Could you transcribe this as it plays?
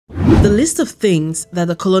The list of things that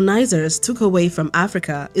the colonizers took away from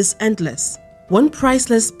Africa is endless. One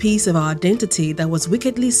priceless piece of our identity that was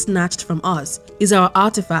wickedly snatched from us is our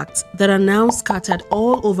artifacts that are now scattered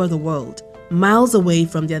all over the world, miles away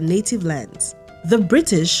from their native lands. The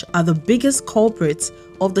British are the biggest culprits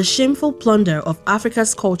of the shameful plunder of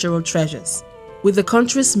Africa's cultural treasures, with the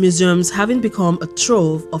country's museums having become a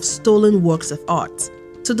trove of stolen works of art.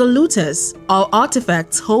 To the looters, our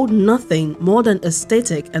artifacts hold nothing more than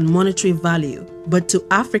aesthetic and monetary value, but to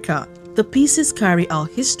Africa, the pieces carry our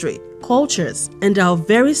history, cultures, and our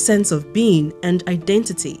very sense of being and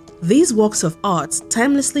identity. These works of art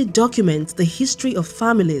timelessly document the history of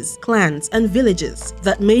families, clans, and villages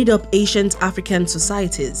that made up ancient African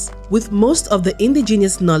societies. With most of the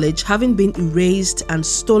indigenous knowledge having been erased and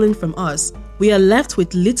stolen from us, we are left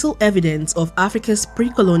with little evidence of Africa's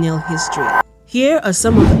pre-colonial history. Here are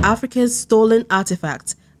some of Africa's stolen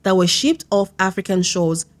artifacts that were shipped off African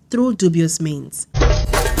shores through dubious means.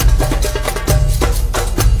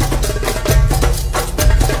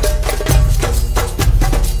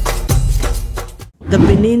 The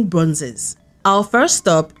Benin bronzes. Our first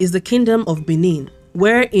stop is the Kingdom of Benin,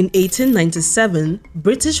 where in 1897,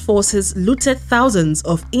 British forces looted thousands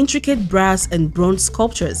of intricate brass and bronze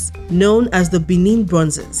sculptures known as the Benin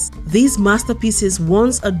bronzes. These masterpieces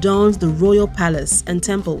once adorned the royal palace and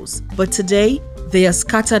temples, but today they are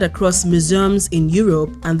scattered across museums in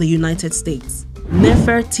Europe and the United States.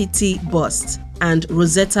 Nefertiti bust and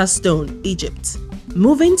Rosetta Stone, Egypt.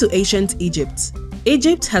 Moving to ancient Egypt.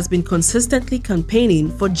 Egypt has been consistently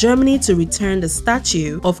campaigning for Germany to return the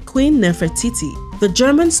statue of Queen Nefertiti. The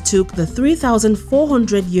Germans took the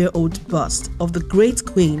 3,400-year-old bust of the Great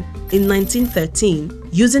Queen in 1913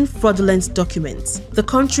 using fraudulent documents. The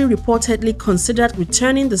country reportedly considered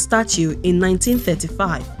returning the statue in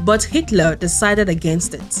 1935, but Hitler decided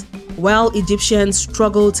against it. While Egyptians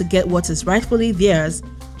struggle to get what is rightfully theirs,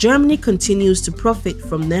 Germany continues to profit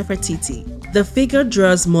from Nefertiti. The figure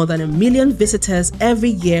draws more than 1 million visitors every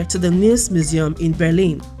year to the Nils Museum in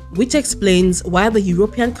Berlin, which explains why the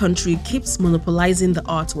European country keeps monopolizing the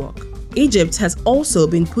artwork. Egypt has also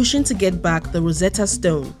been pushing to get back the Rosetta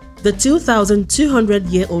Stone, the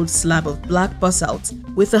 2,200-year-old slab of black basalt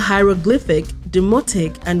with a hieroglyphic,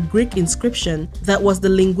 Demotic, and Greek inscription that was the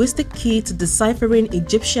linguistic key to deciphering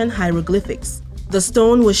Egyptian hieroglyphics. The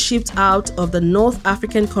stone was shipped out of the North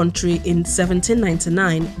African country in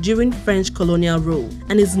 1799 during French colonial rule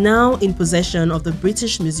and is now in possession of the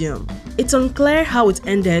British Museum. It's unclear how it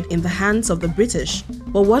ended in the hands of the British,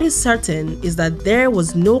 but what is certain is that there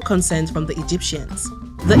was no consent from the Egyptians.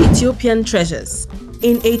 The Ethiopian treasures.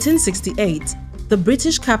 In 1868, the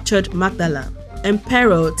British captured Magdala,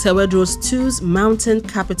 Emperor Tewodros II's mountain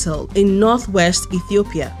capital in northwest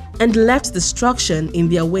Ethiopia, and left destruction in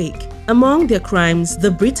their wake. Among their crimes,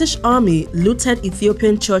 the British Army looted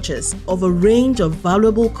Ethiopian churches of a range of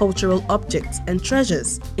valuable cultural objects and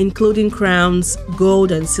treasures, including crowns,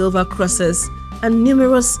 gold and silver crosses, and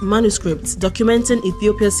numerous manuscripts documenting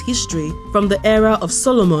Ethiopia's history from the era of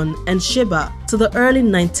Solomon and Sheba to the early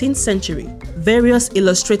 19th century. Various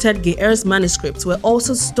illustrated Ge'ez manuscripts were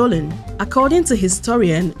also stolen, according to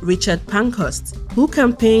historian Richard Pankhurst, who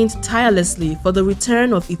campaigned tirelessly for the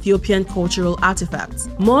return of Ethiopian cultural artifacts.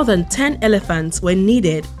 More than 10 elephants were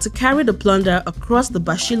needed to carry the plunder across the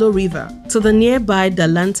Bashilo River to the nearby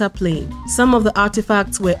Dalanta Plain. Some of the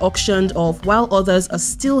artifacts were auctioned off while others are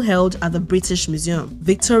still held at the British Museum,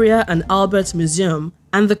 Victoria and Albert Museum,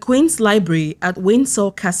 and the Queen's Library at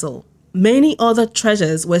Windsor Castle. Many other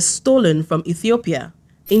treasures were stolen from Ethiopia.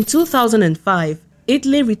 In 2005,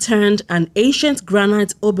 Italy returned an ancient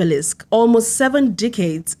granite obelisk almost 7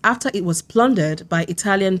 decades after it was plundered by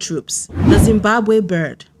Italian troops. The Zimbabwe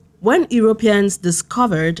bird. When Europeans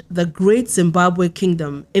discovered the Great Zimbabwe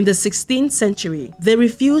Kingdom in the 16th century, they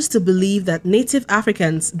refused to believe that native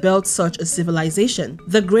Africans built such a civilization.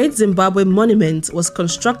 The Great Zimbabwe Monument was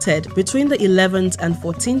constructed between the 11th and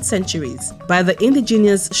 14th centuries by the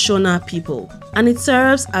indigenous Shona people, and it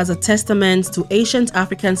serves as a testament to ancient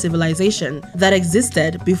African civilization that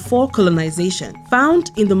existed before colonization.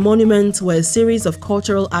 Found in the monument were a series of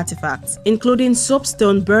cultural artifacts, including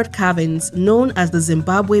soapstone bird carvings known as the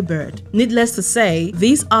Zimbabwe bird. Needless to say,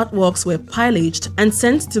 these artworks were pillaged and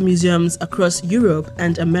sent to museums across Europe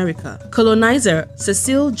and America. Colonizer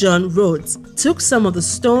Cecil John Rhodes took some of the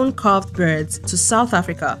stone-carved birds to South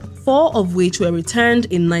Africa, 4 of which were returned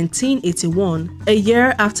in 1981, a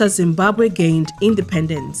year after Zimbabwe gained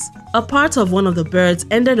independence. A part of one of the birds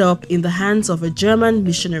ended up in the hands of a German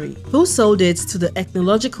missionary, who sold it to the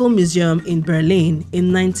Ethnological Museum in Berlin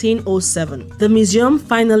in 1907. The museum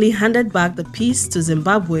finally handed back the piece to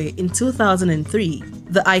Zimbabwe in 2003.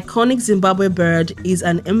 The iconic Zimbabwe bird is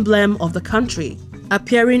an emblem of the country,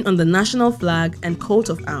 appearing on the national flag and coat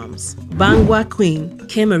of arms. Bangwa Queen,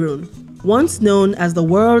 Cameroon. Once known as the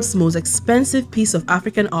world's most expensive piece of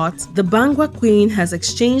African art, the Bangwa Queen has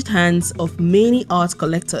exchanged hands of many art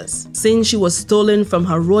collectors since she was stolen from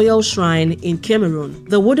her royal shrine in Cameroon.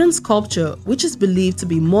 The wooden sculpture, which is believed to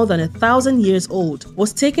be more than 1,000 years old,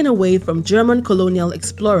 was taken away from German colonial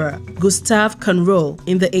explorer Gustav Conrau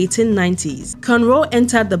in the 1890s. Conrau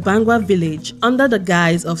entered the Bangwa village under the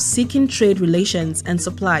guise of seeking trade relations and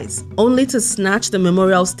supplies, only to snatch the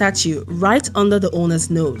memorial statue right under the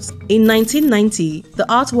owner's nose. In 1990, the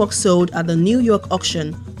artwork sold at the New York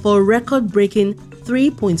auction for a record-breaking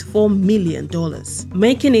 $3.4 million,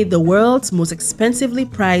 making it the world's most expensively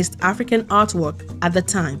priced African artwork at the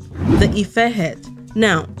time. The Ife head.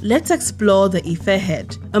 Now, let's explore the Ife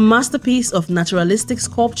head, a masterpiece of naturalistic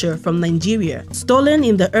sculpture from Nigeria, stolen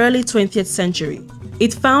in the early 20th century.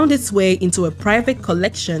 It found its way into a private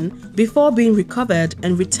collection before being recovered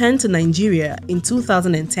and returned to Nigeria in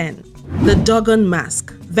 2010. The Dogon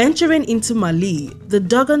Mask. Venturing into Mali, the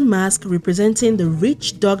Dogon mask, representing the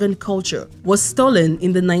rich Dogon culture, was stolen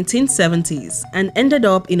in the 1970s and ended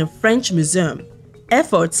up in a French museum.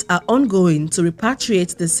 Efforts are ongoing to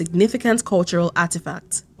repatriate this significant cultural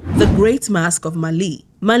artifact. The Great Mask of Mali.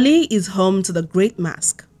 Mali is home to the Great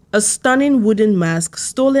Mask, a stunning wooden mask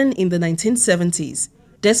stolen in the 1970s.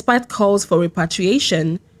 Despite calls for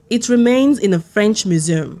repatriation, it remains in a French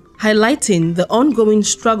museum, highlighting the ongoing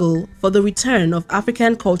struggle for the return of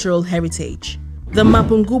African cultural heritage. The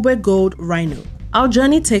Mapungubwe Gold Rhino. Our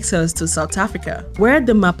journey takes us to South Africa, where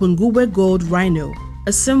the Mapungubwe Gold Rhino,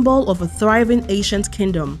 a symbol of a thriving ancient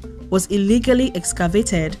kingdom, was illegally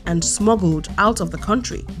excavated and smuggled out of the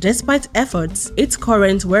country. Despite efforts, its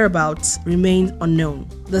current whereabouts remained unknown.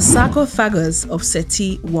 The sarcophagus of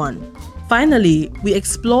Seti I. Finally, we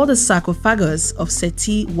explore the sarcophagus of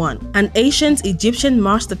Seti I, an ancient Egyptian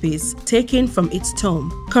masterpiece taken from its tomb,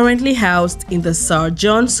 currently housed in the Sir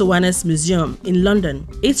John Soanes Museum in London.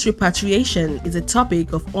 Its repatriation is a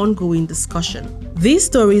topic of ongoing discussion. These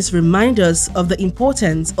stories remind us of the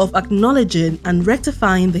importance of acknowledging and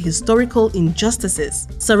rectifying the historical injustices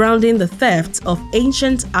surrounding the theft of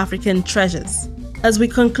ancient African treasures. As we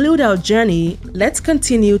conclude our journey, let's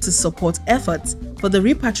continue to support efforts for the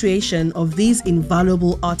repatriation of these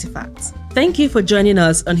invaluable artifacts. Thank you for joining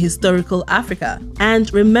us on Historical Africa,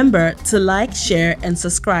 and remember to like, share, and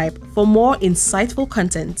subscribe for more insightful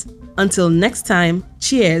content. Until next time,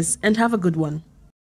 cheers and have a good one.